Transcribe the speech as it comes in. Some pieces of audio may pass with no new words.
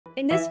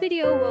In this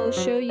video, we'll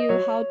show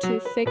you how to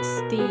fix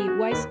the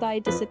Wi-Fi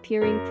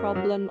disappearing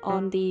problem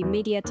on the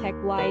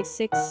Mediatek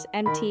Y6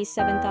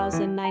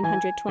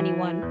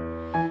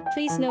 MT7921.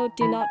 Please note,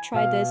 do not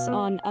try this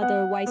on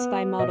other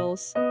Wi-Fi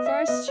models.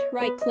 First,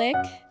 right-click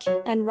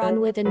and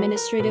run with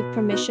administrative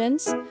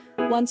permissions.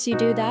 Once you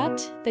do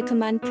that, the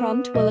command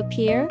prompt will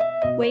appear.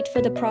 Wait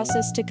for the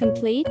process to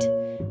complete,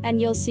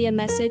 and you'll see a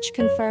message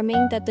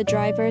confirming that the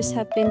drivers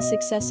have been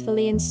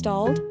successfully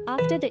installed.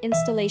 After the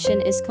installation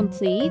is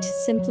complete,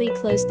 simply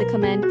close the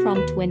command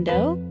prompt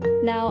window.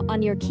 Now,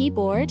 on your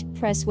keyboard,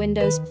 press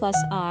Windows plus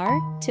R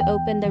to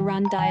open the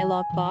Run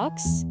dialog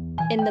box.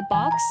 In the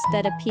box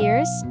that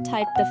appears,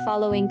 type the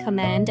following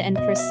command and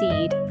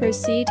proceed.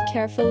 Proceed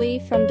carefully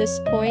from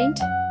this point.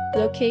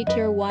 Locate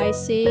your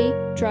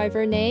YC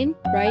driver name,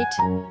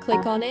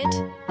 right-click on it,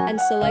 and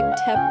select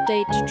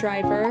Update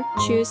Driver.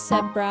 Choose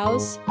Set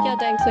Browse.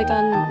 Then click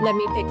on Let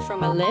me pick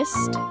from a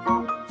list.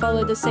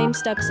 Follow the same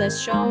steps as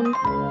shown.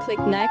 Click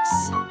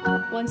Next.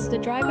 Once the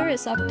driver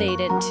is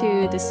updated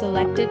to the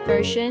selected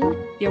version,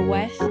 your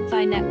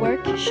Wi-Fi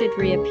network should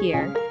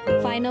reappear.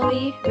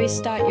 Finally,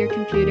 restart your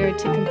computer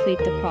to complete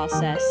the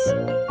process.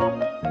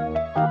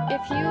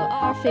 If you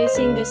are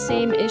facing the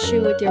same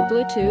issue with your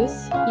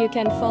Bluetooth, you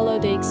can follow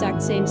the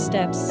exact same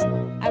steps.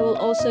 I will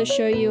also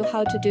show you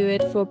how to do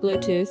it for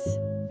Bluetooth.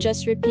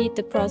 Just repeat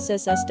the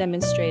process as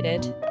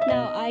demonstrated.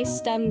 Now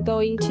I'm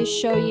going to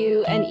show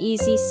you an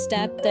easy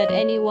step that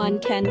anyone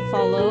can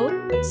follow.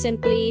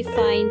 Simply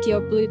find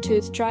your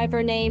Bluetooth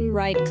driver name,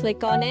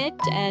 right-click on it,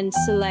 and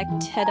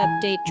select Head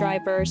Update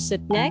Driver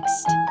Set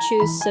Next.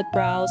 Choose Set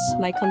Browse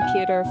My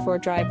Computer for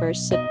driver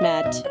Set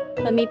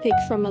Let me pick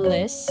from a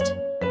list.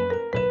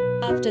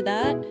 After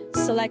that,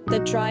 select the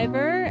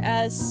driver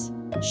as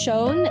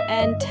shown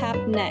and tap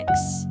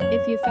Next.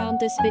 If you found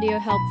this video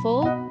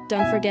helpful,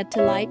 don't forget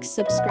to like,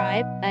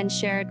 subscribe, and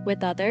share it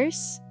with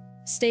others.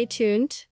 Stay tuned.